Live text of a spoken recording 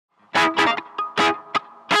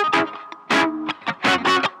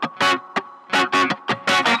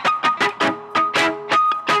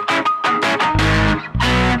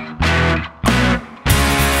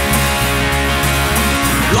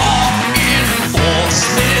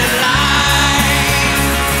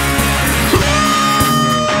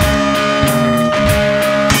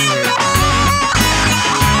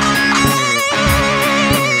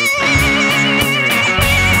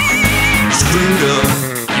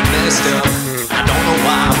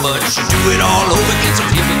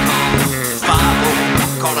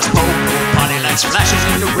lights flashing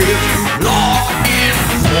in the rear view. Law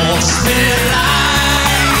enforcement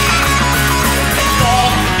line. Law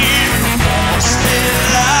enforcement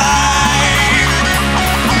line.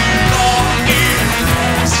 Law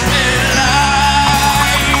enforcement line.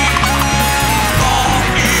 Law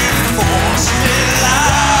enforcement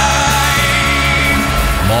line.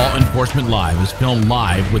 Law Enforcement Live is filmed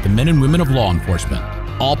live with the men and women of law enforcement.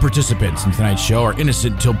 All participants in tonight's show are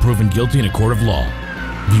innocent until proven guilty in a court of law.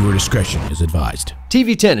 Viewer discretion is advised.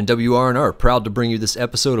 TV10 and WRNR are proud to bring you this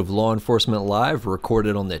episode of Law Enforcement Live,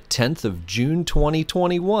 recorded on the 10th of June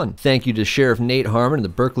 2021. Thank you to Sheriff Nate Harmon and the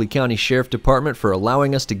Berkeley County Sheriff Department for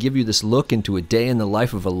allowing us to give you this look into a day in the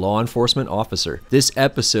life of a law enforcement officer. This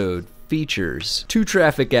episode features 2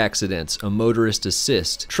 traffic accidents, a motorist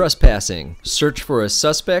assist, trespassing, search for a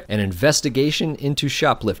suspect, and investigation into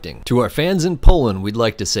shoplifting. To our fans in Poland, we'd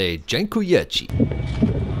like to say dziękujecie.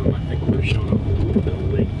 I think we're showing up a little bit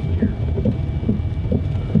late here.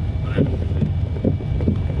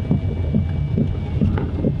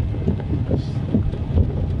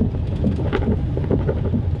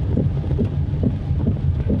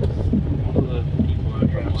 One of the people out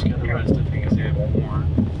here just got arrested because they have a warrant.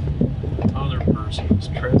 Other person was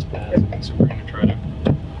trespassing, so we're going to try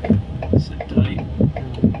to sit tight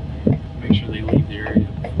and make sure they leave the area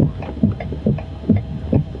before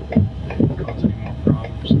they cause any more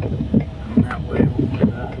problems. And that way, hopefully,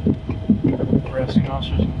 the arresting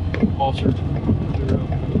officers can also get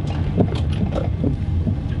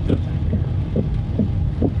that thing here.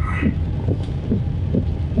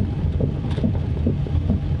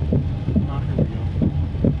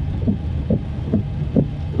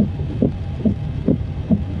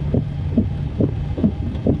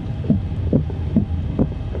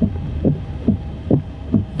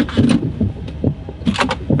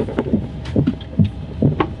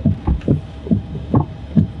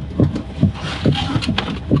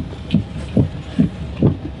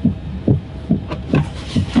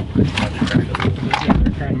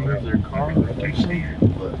 Oh,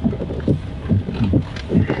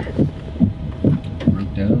 here we go.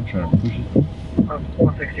 Broke down, trying to push it.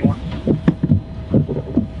 161.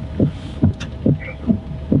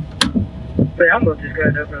 But I'm going to just go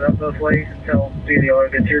ahead and open it up both ways and tell them do the auto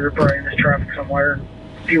gets here. They're probably in this traffic somewhere.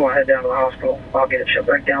 If you want to head down to the hospital, I'll get it shut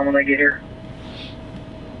back down when they get here.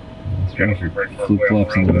 It's kind of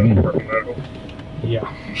flip-flops in the rain.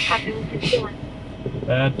 Yeah.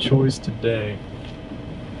 Bad choice today.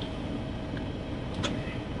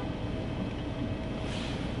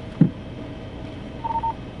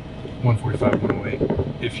 145, 108.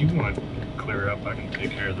 If you want to clear up, I can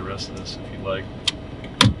take care of the rest of this if you'd like.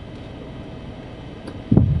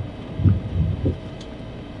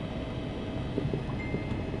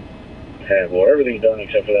 Okay, well, everything's done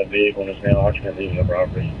except for that vehicle and its male occupant leaving the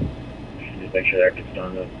property. Just make sure that gets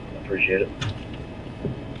done. I appreciate it.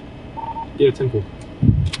 Yeah, 10-4.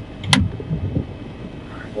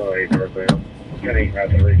 Well, 8 Berkeley. Kenny,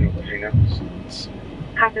 that's a regional casino.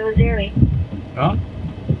 Copy was early. Huh?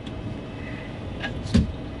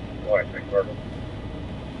 Why, 6 Berkeley.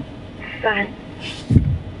 Go ahead.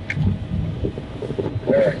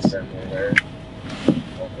 Alright, send me there.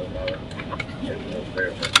 Won't go bother. Get a little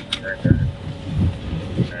bit right there.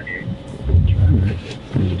 98.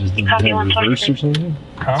 It just doesn't Copy, have reverse or something?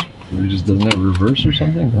 Huh? It just doesn't have reverse or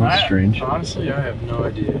something? That's strange. Honestly, I have no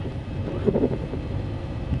idea.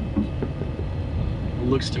 It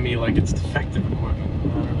looks to me like it's defective equipment.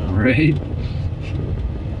 I don't know. Right?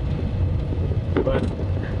 But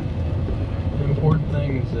the important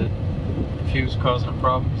thing is that if he was causing a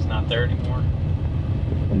problem, he's not there anymore.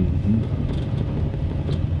 Mm-hmm.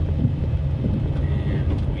 And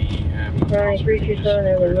we have no Right, 327,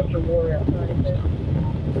 they were looking more outside.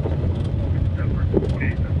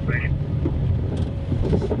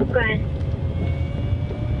 Go ahead.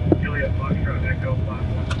 Juliet Foxtrot Echo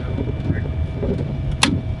 517.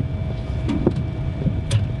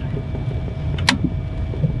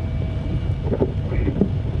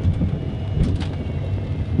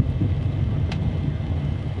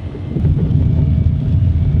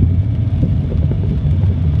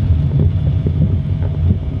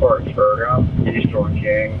 Parksburg, East Orange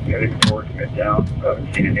Gang, heading towards Midtown.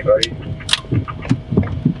 Haven't seen anybody.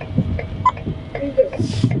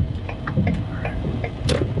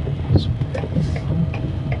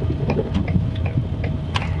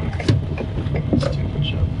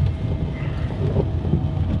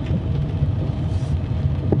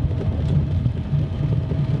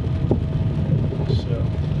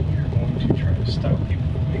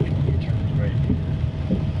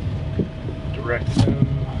 Direct them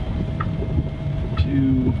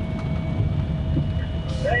to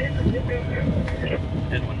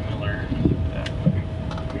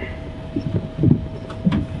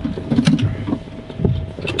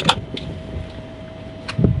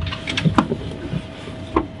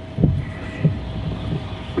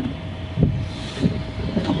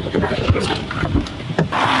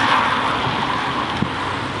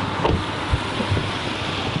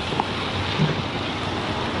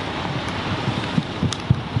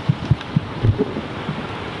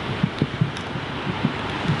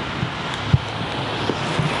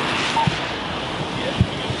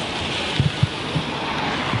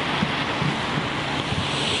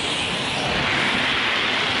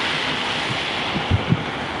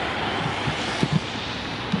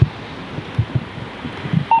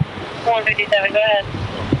 227, go ahead.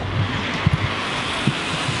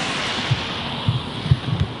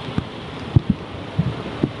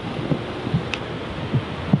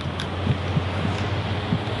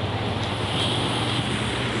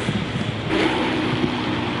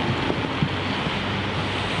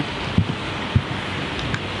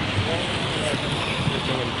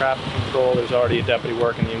 Traffic control, there's already a deputy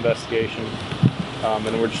working the investigation,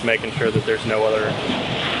 and we're just making sure that there's no other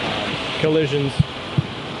collisions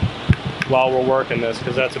while we're working this,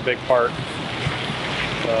 because that's a big part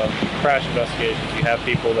of crash investigations. You have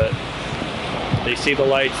people that they see the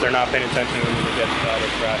lights, they're not paying attention when they get out of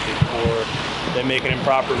crashes, or they make an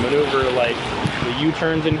improper maneuver like the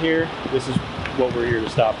U-turns in here. This is what we're here to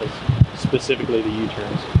stop, is specifically the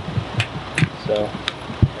U-turns. So,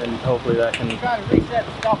 and hopefully that can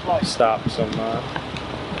stop some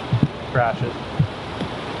crashes.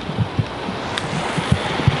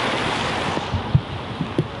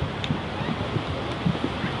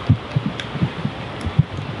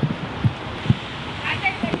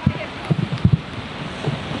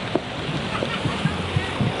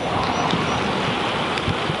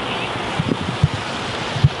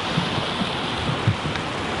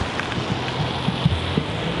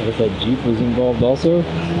 I guess that Jeep was involved also.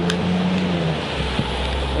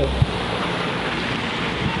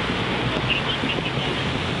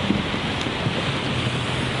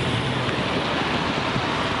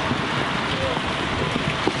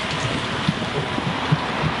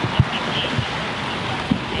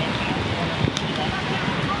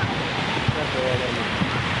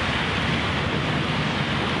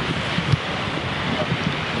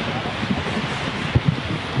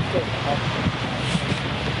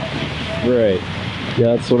 Right.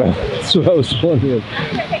 Yeah, that's what I was wondering.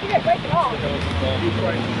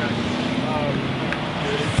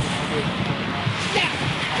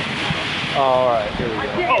 All right, here we go.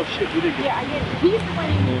 Oh shit, you did good. Yeah, I did. He's the one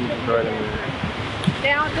who Right in there.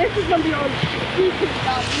 Now, this is going to be on YouTube. It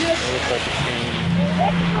looks like a chain.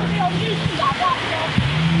 This is going to be on YouTube. I watched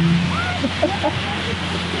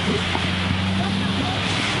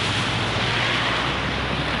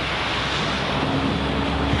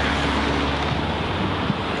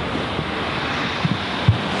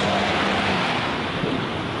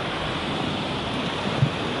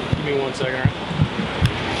Give me 1 second, all right?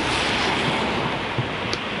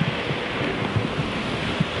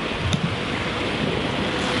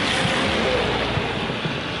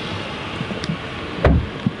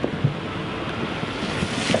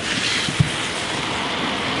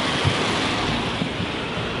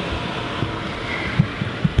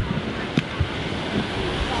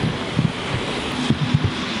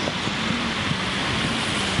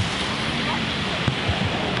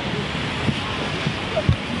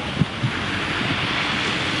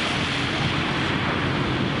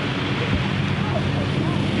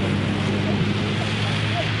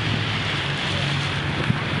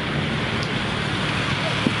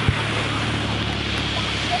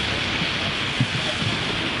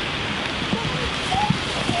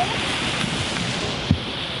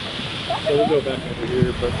 So we'll go back over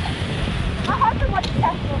here, but my husband wants to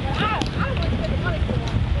test one, but I don't want to spend the money for one.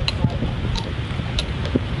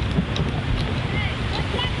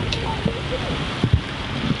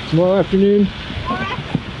 Tomorrow afternoon. All right.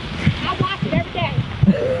 I watch it every day.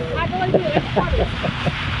 I go and do it every morning.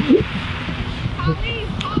 Colleen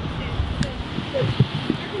Thompson.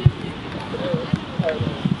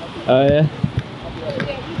 Oh yeah.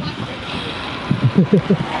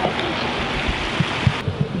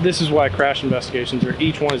 this is why crash investigations are,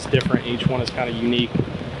 each one is different, each one is kind of unique,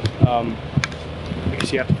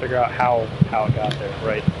 because you have to figure out how it got there,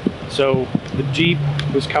 right? So the Jeep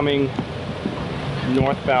was coming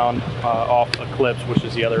northbound off Eclipse, which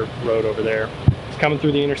is the other road over there. It's coming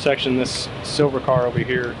through the intersection. This silver car over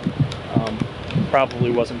here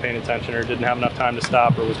probably wasn't paying attention or didn't have enough time to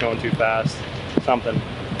stop or was going too fast, something.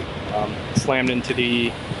 Slammed into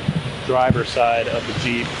the driver's side of the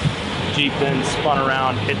Jeep. Jeep then spun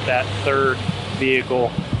around, hit that third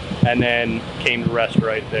vehicle, and then came to rest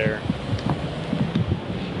right there.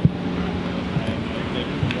 And I think,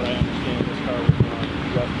 from what I understand, this car was going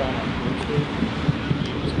westbound on Queen Street.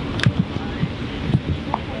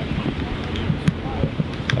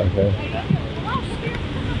 Okay.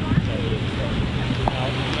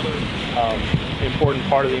 Important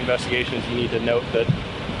part of the investigation is you need to note that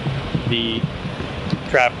the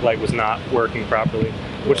traffic light was not working properly,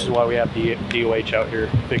 which is why we have the DOH out here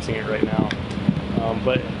fixing it right now.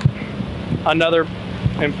 But another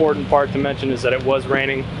important part to mention is that it was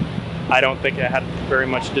raining. I don't think it had very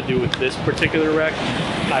much to do with this particular wreck.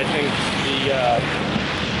 I think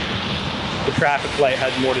the traffic light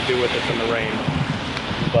has more to do with it than the rain.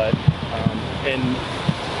 But in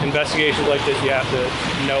investigations like this, you have to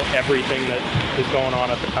know everything that is going on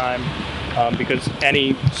at the time, because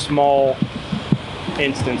any small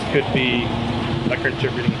instance could be a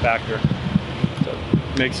contributing factor. So,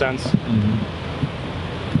 makes sense? Mm-hmm.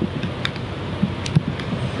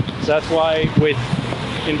 So that's why with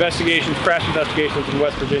investigations, crash investigations in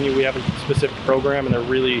West Virginia, we have a specific program, and they're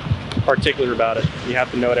really particular about it. You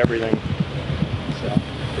have to know everything. So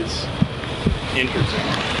it's interesting.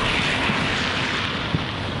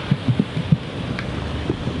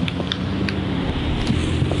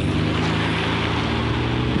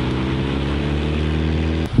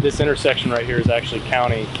 This intersection right here is actually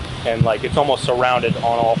county, and like it's almost surrounded on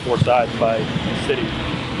all four sides by the city.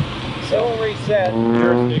 So it'll reset.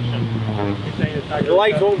 Jurisdiction. You're saying it's not The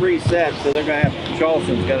lights gonna won't reset, so they're gonna have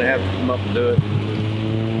Charleston's gonna have to come up and do it.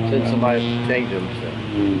 Send somebody to change them. So.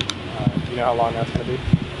 do you know how long that's gonna be?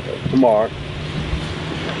 Tomorrow.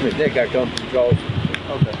 I mean, they got to come from Charleston.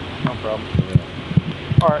 Okay, no problem.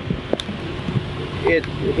 All right.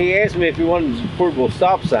 He asked me if he wanted portable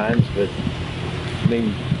stop signs, but I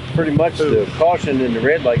mean, pretty much the caution and the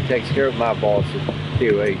red light takes care of my boss at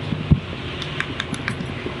TOH.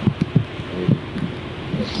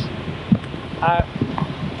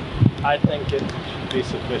 I think it should be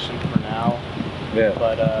sufficient for now. Yeah.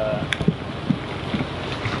 But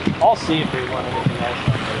I'll see if they want anything else.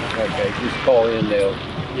 Okay, just call in. They'll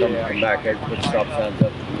Yeah. come back and put stop signs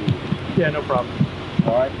up. Yeah, no problem.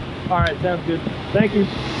 All right. All right, sounds good. Thank you.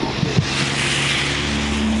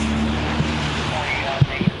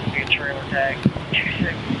 Trailer tag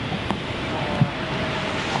 26.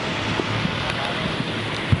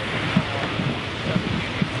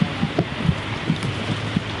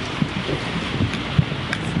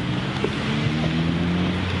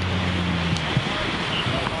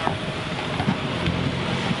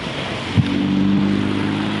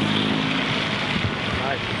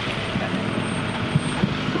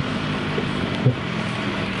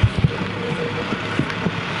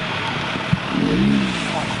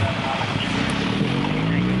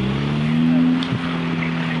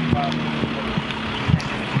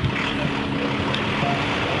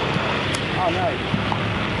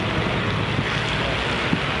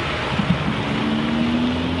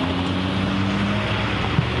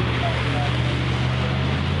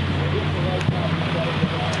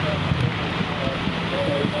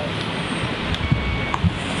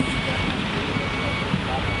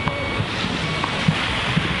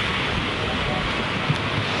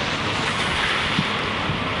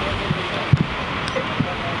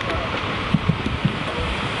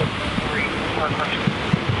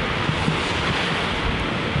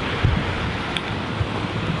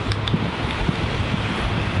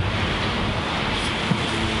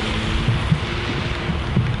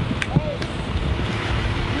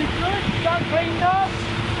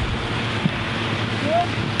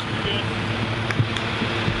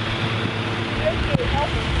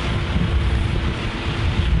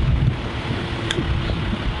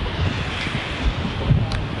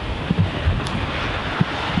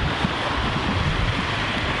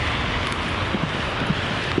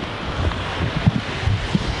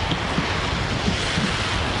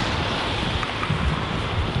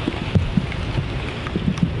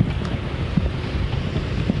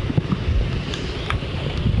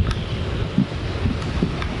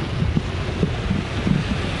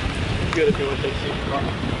 Good if you want to take the car.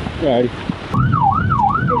 Right.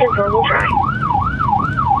 We'll try.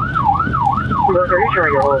 Look, are you trying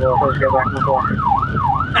to get hold of us? Let's go back in the car.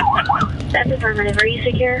 That's affirmative. Are you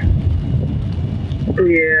secure?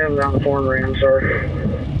 Yeah, I'm on the phone ring, I'm sorry.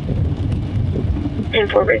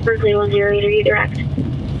 10-4, Berkeley 108, are you direct?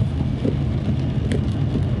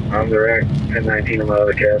 I'm direct. 1019 on my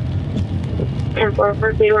other cab. 10-4,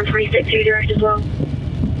 Berkeley 126, are you direct as well?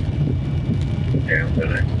 Yeah, I'm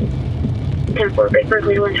direct. 10-4,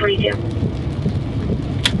 Berkeley 122.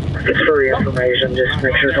 It's free information, just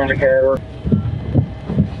make sure it's on the cab.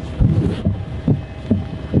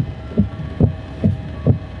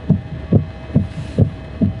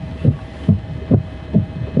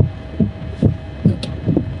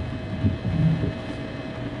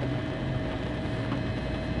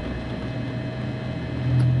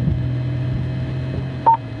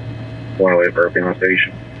 Berkeley on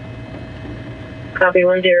station. Copy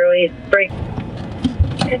 108, break.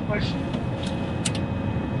 Good push.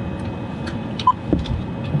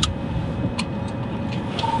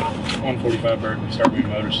 Berkeley, start me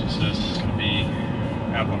motorist assist. It's going to be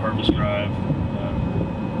Apple Harvest Drive,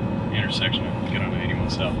 the intersection. Get on 81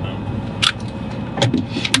 southbound.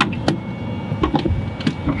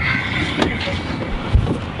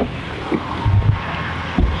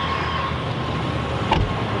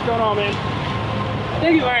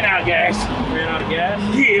 think you ran out of gas. Ran out of gas?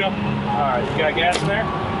 Yeah. Alright, you got gas in there?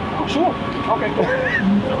 Oh, sure. Okay, cool. So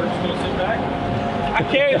we're just gonna sit back? I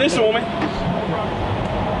carry this on me.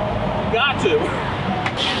 Got to.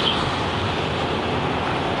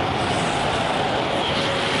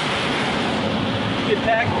 Get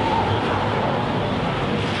packed.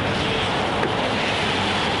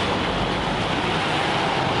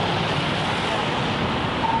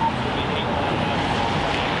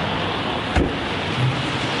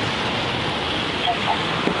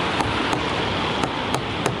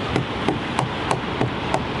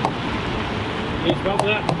 Can you smell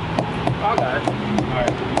that? I got it.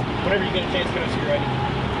 Alright. Whenever you get a chance, get us here ready.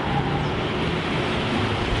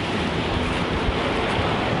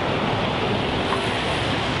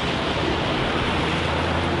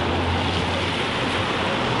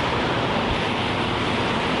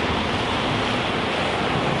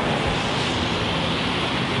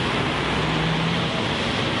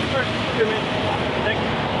 Good man. Thank you.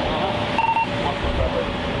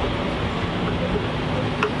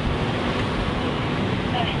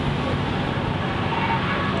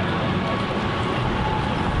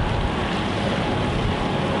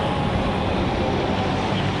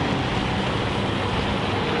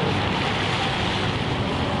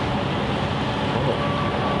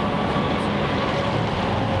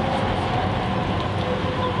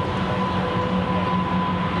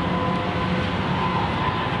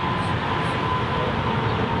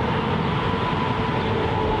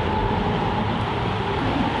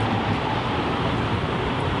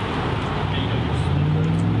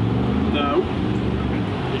 No.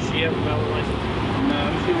 Does she have a valid license? No,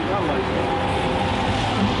 she was not like that.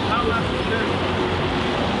 How am I supposed to do it?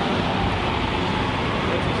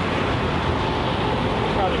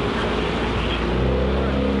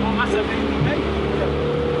 Oh, my 17 hey.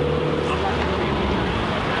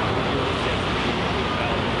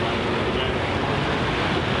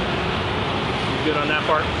 You good on that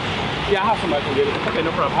part? Yeah, I have somebody can get it. Okay,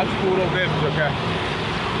 no problem. I just pulled over there if it's okay.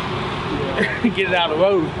 Get it out of the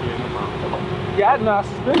road. Yeah, no problem. Yeah, I had nice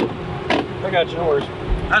suspicion. I got you, no worries.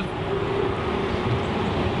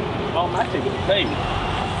 Oh, my ticket was paid.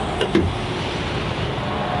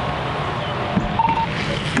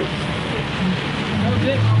 That was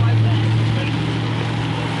it. I like that.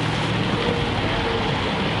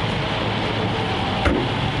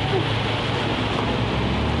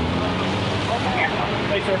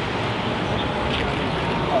 Hey, sir.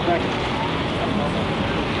 Oh, thank you.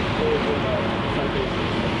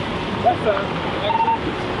 That's fine.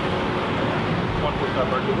 145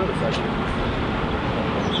 Berkeley, Riverside.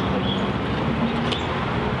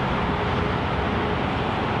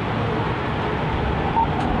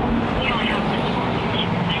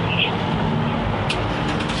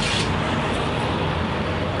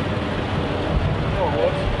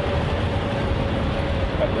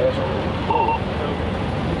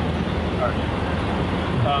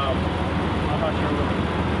 I'm not sure what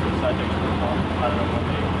the citation was on. I don't know what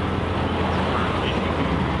they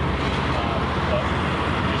but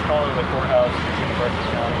just call in the courthouse in Berkeley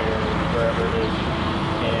County or wherever it is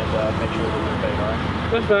and make sure that you're paid, alright?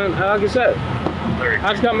 That's fine. Like I said,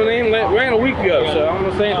 I just got my name ran a week ago, so I'm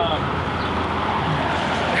gonna say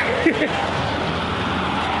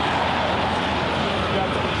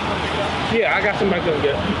yeah, I got somebody gonna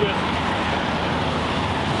get it.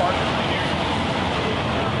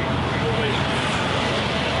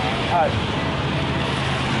 Alright.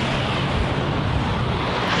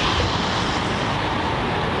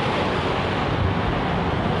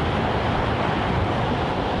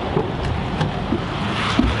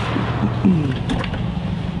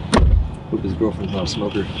 Hope his girlfriend's not a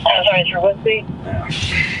smoker. Sorry, sir, what's the?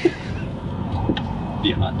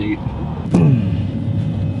 Be a hot date.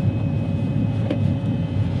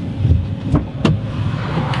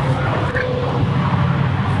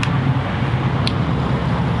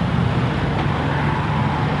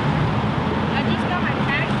 I just got my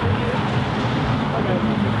tax for you. Okay.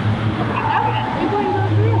 We're going to go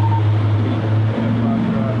through.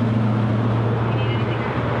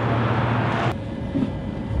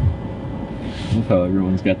 I love how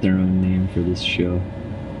everyone's got their own name for this show.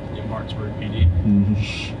 Yeah, Martinsburg PD.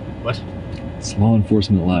 What? It's Law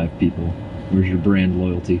Enforcement Live, people. Where's your brand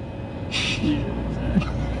loyalty?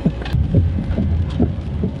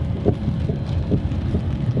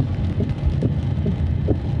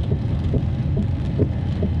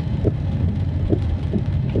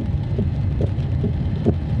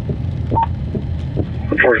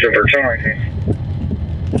 Towards the Virginia.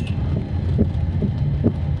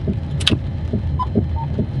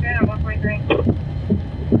 Yeah, 1.3.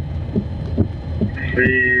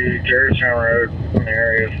 Jerrytown Road in the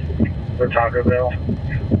area of the Taco Bell.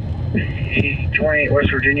 He's 28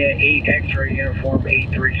 West Virginia, 8 X-ray uniform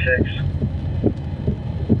 836.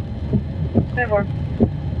 Never.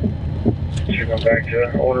 Should go back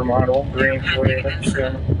to older model, green 48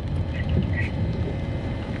 X-ray.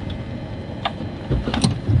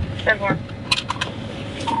 Never.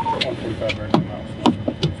 145 right now.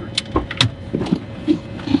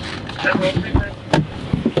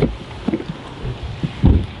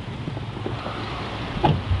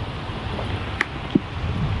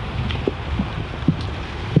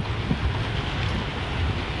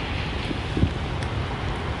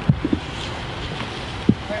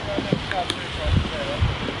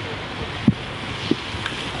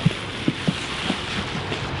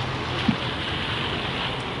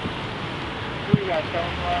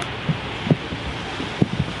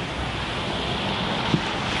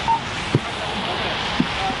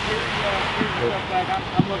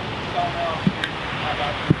 I'm looking for something else. How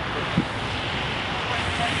about you?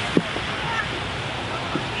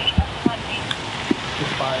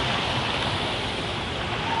 It's fine.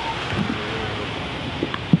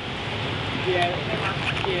 Yeah,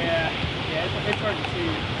 it's hard to see.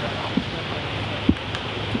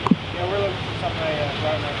 Yeah, we're looking for somebody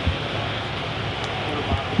right now.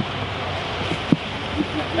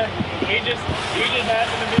 He just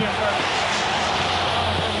happened to be in front of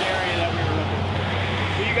the area that we were looking for.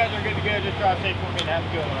 So you guys are good to go. Just drive safe for me and have a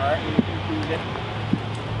good one, all right?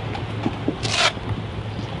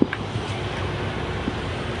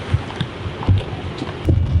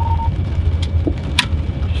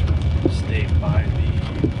 Stay by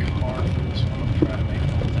the car for this one. I'm trying to make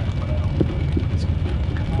contact, but I don't think it's going to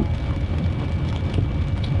come out.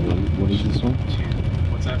 What is this one?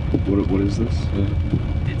 What's that? What is this?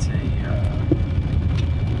 It's a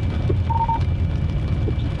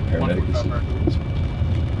Paramedic is it?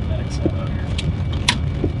 Paramedic side out here.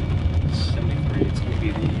 73. It's going to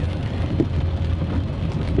be the.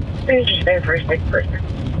 Maybe just stay for a sick person.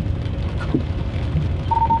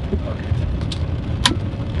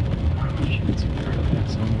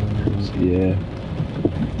 Yeah.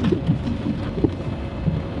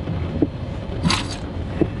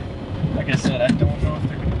 Like I said, I don't know if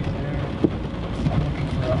they're going to be there. I'm looking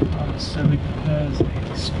for a Honda Civic that has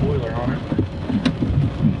a spoiler on it.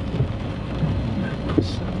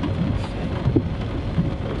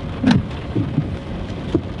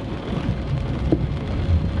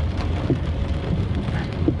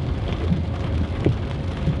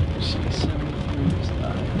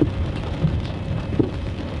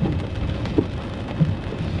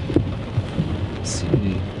 See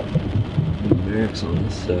any numerics on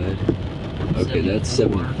this side? Okay, that's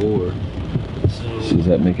 74. So does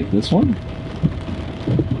that make it this one?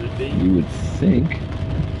 Would it be? You would think.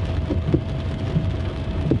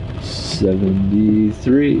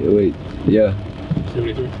 73. Oh, wait. Yeah.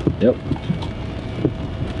 73? Yep.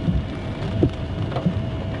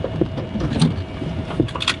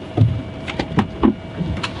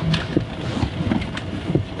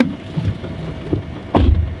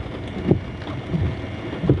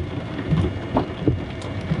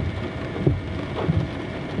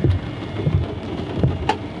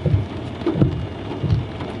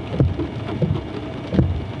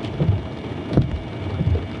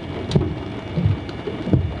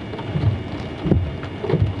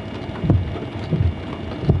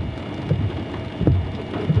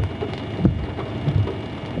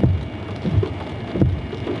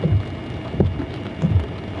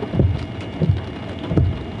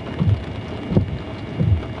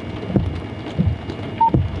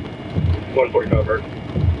 Bird.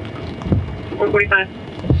 145.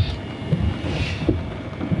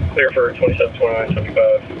 Clear for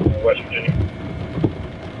 272975 West Virginia.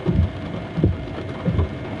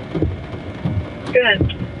 Good.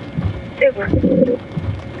 Super.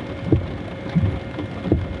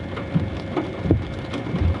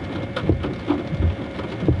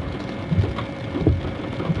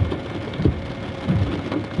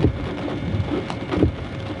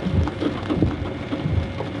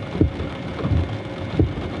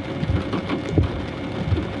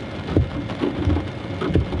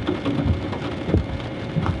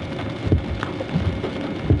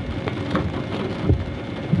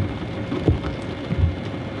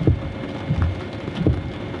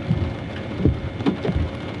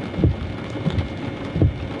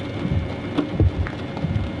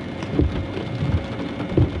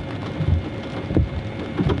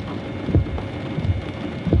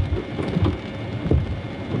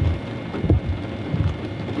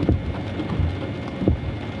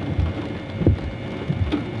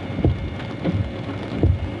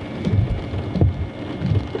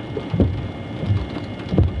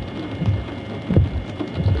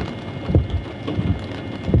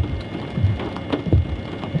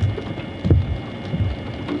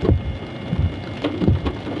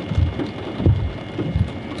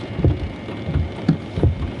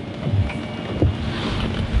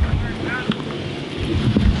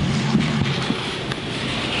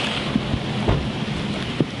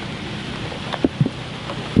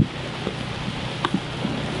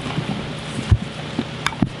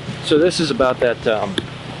 So this is about that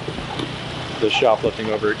the shoplifting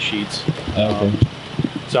over at Sheets. Okay.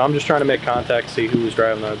 So I'm just trying to make contact, see who was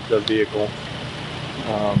driving the vehicle,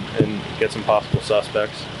 and get some possible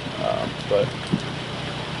suspects. But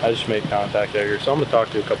I just made contact out here, so I'm gonna talk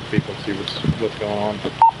to a couple people and see what's going on,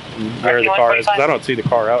 and where the car is, because I don't see the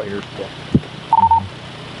car out here. So.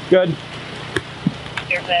 Good.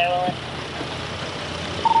 You're available.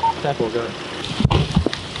 10-4, go ahead.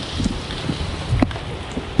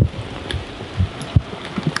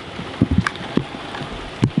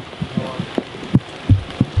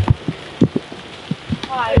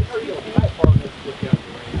 Hi. It's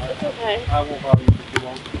okay. I won't bother you for too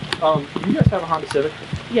long. Do you guys have a Honda Civic?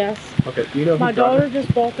 Yes. Okay. Do you know who's My daughter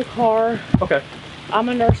just bought the car. Okay. I'm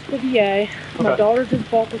a nurse at the VA. My Okay. daughter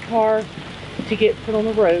just bought the car to get put on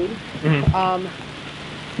the road. Mhm.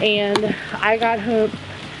 And I got home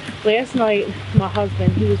last night. My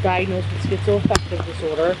husband, he was diagnosed with schizoaffective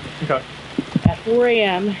disorder. Okay. At 4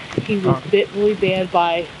 a.m., he was bit really bad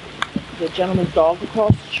by the gentleman's dog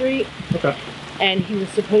across the street. Okay. And he was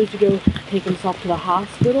supposed to go take himself to the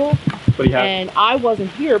hospital. But he had. And I wasn't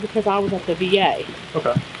here because I was at the VA.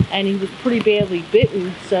 Okay. And he was pretty badly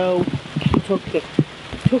bitten, so he took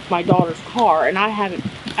my daughter's car, and I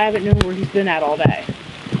haven't known where he's been at all day.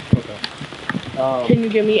 Okay. Can you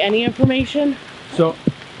give me any information? So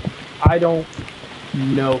I don't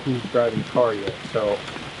know who's driving the car yet. So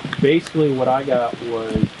basically, what I got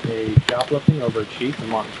was a shoplifting over at Sheets in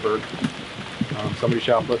Martinsburg. Somebody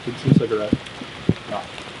shoplifted some cigarettes.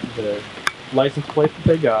 The license plate that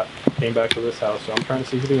they got came back to this house, so I'm trying to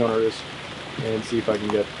see who the owner is and see if I can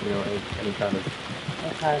get, any kind of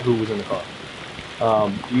who was in the car.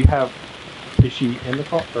 Do you have? Is she in the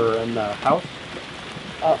car or in the house?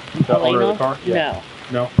 The owner of the car? Yeah.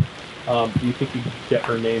 No. No. Do you think you could get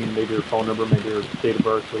her name, maybe her phone number, maybe her date of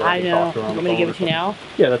birth? So that I can know. talk to her on You the want me to phone give or it to you now?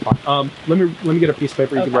 Yeah, that's fine. Let me get a piece of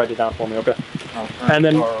paper. You can write it down for me, okay? And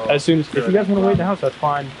then as soon as if you guys want to wait in the house, that's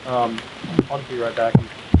fine. I'll just be right back.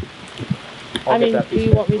 I'll get that do piece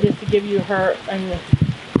you of want me just to give you her?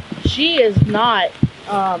 She is not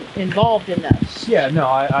involved in this. Yeah, no,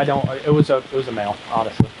 I don't. It was a male,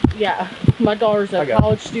 honestly. Yeah, my daughter's a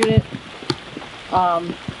college student.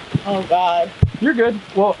 Oh God. You're good.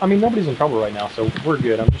 Well, I mean, nobody's in trouble right now, so we're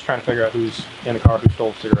good. I'm just trying to figure out who's in the car who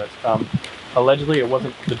stole cigarettes. Allegedly, it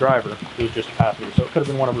wasn't the driver. It was just a passenger, so it could have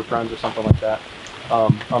been one of her friends or something like that.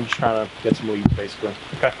 I'm just trying to get some leads, basically.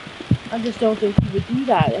 Okay. I just don't think he would do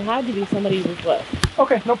that. It had to be somebody he was with.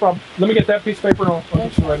 Okay, no problem. Let me get that piece of paper and I'll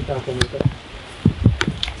just write it down for me. Okay?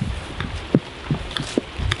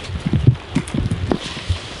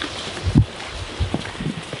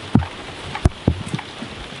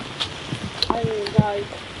 I mean, guys,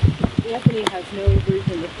 Anthony has no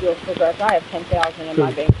reason to steal cigarettes. I have 10,000 in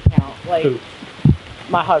my bank account. Like, Who?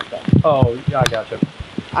 my husband. Oh, yeah, I gotcha.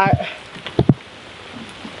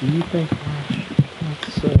 Do you think?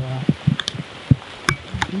 Let's.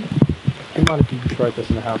 Do you mind if you just write this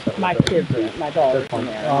in the house? My kids, my daughter's in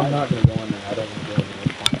there. Oh, I'm not going to go in there. I don't want to go in there.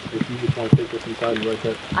 That's fine. If you just want to take this inside and write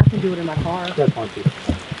that. I can do it in my car. That's fine too.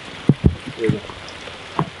 There you go.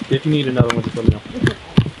 If you need another one, just let me know.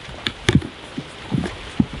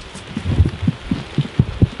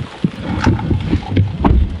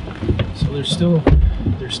 So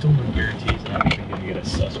there's still no guarantees that I'm even going to get a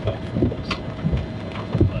suspect from this.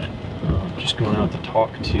 But just going out to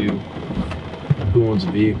talk to who owns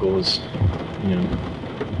the vehicle is,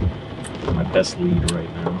 my best lead right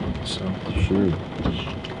now. So Sure.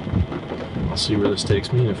 I'll see where this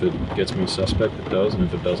takes me. If it gets me a suspect, it does, and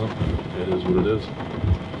if it doesn't, it is what it is.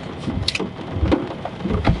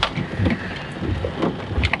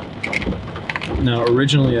 Now,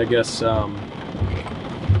 originally, I guess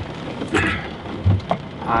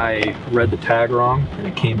I read the tag wrong, and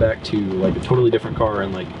it came back to like a totally different car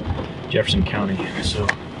in like Jefferson County. So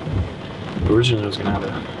originally, I was gonna have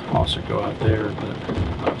an officer go out there, but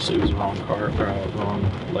obviously it was the wrong car, wrong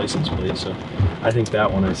license plate. So I think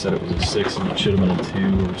that one I said it was a 6, and it should have been a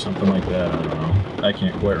 2 or something like that. I don't know. I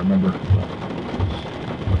can't quite remember.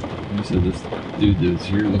 You said this dude that's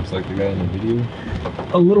here looks like the guy in the video?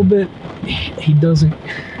 A little bit. He doesn't.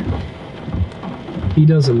 He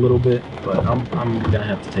does a little bit, but I'm gonna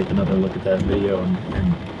have to take another look at that video and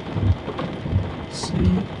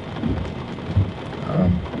see.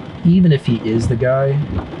 Even if he is the guy,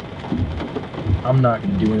 I'm not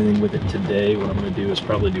gonna do anything with it today. What I'm gonna do is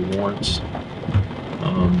probably do warrants,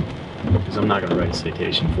 because I'm not gonna write a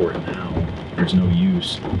citation for it now. There's no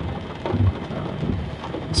use.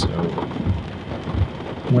 So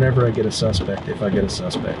whenever I get a suspect, if I get a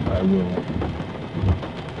suspect, I will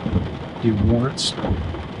do warrants,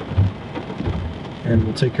 and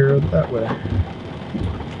we'll take care of it that way.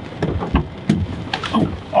 Oh,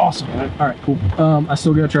 awesome. All right, cool. I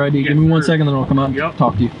still got your ID. Give me 1 second, then I'll come out and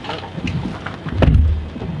talk to you.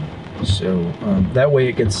 So that way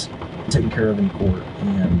it gets taken care of in court,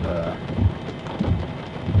 and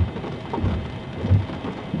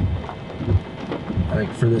I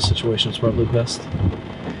think for this situation it's probably the best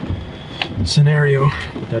scenario,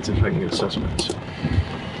 but that's if I can get a suspect. So. All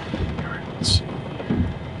right, let's see.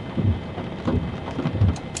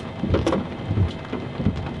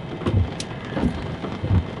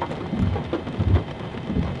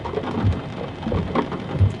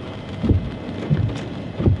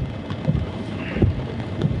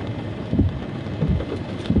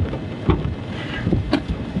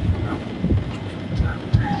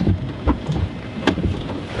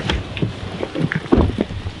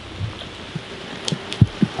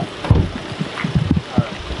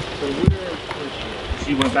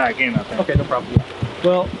 She went back in, I think. Okay, no problem.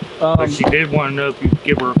 Well, but she did want to know if you could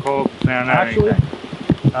give her a call. Found out actually,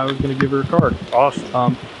 anything. I was going to give her a card.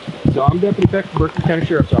 Awesome. So I'm Deputy Peck from Berkeley County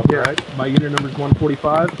Sheriff's Office. Right? My unit number is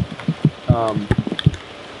 145.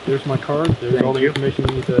 There's my card. There's all the information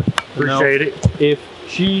you need to Appreciate it. If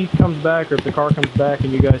she comes back, or if the car comes back,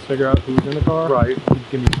 and you guys figure out who's in the car, right? You can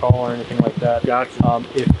give me a call or anything like that. Gotcha.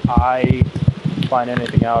 If I find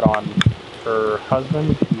anything out on her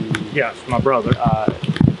husband, yes, my brother.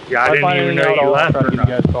 Yeah, I didn't even know you I'll left. try to give you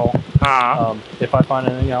guys a call. If I find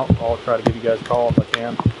anything out, I'll try to give you guys a call if I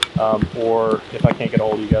can. Or if I can't get a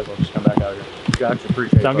hold of you guys, I'll just come back out here. Gotcha.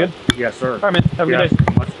 Appreciate it. Sound good? Yes, sir. All right, man. Have a good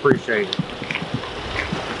day. Much appreciated.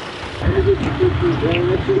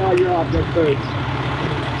 You're off next Thursday.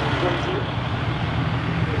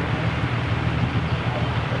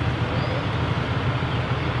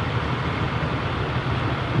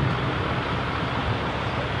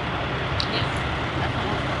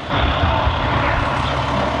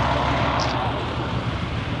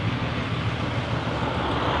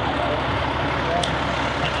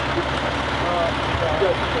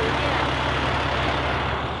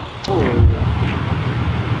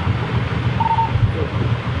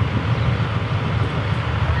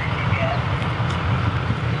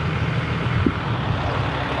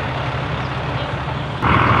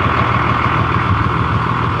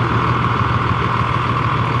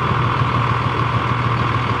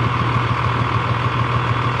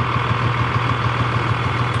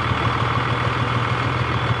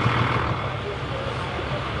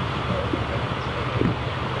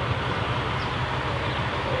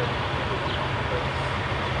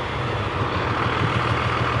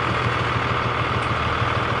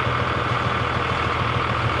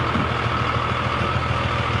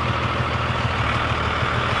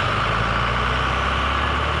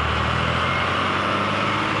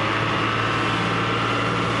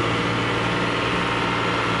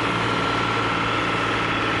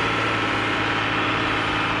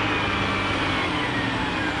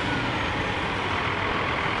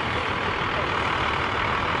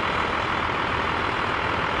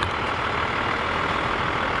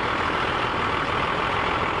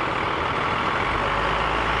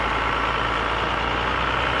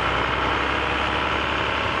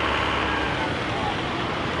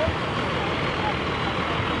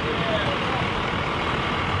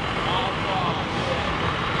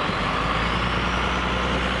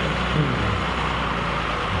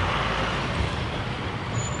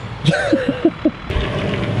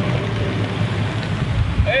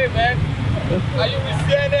 Hey man, are you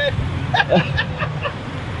standing?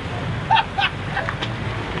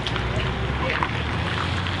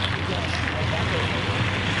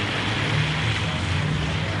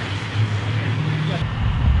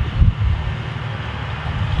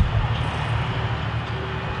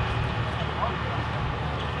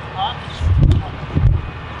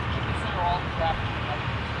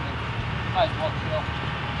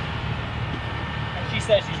 She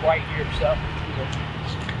says she's right here, so.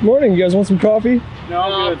 Morning, you guys want some coffee? No,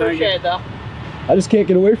 I'm good, appreciate it though. I just can't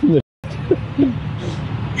get away from this.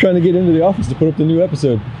 Trying to get into the office to put up the new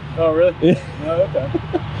episode. Oh, really? Yeah. Oh, okay.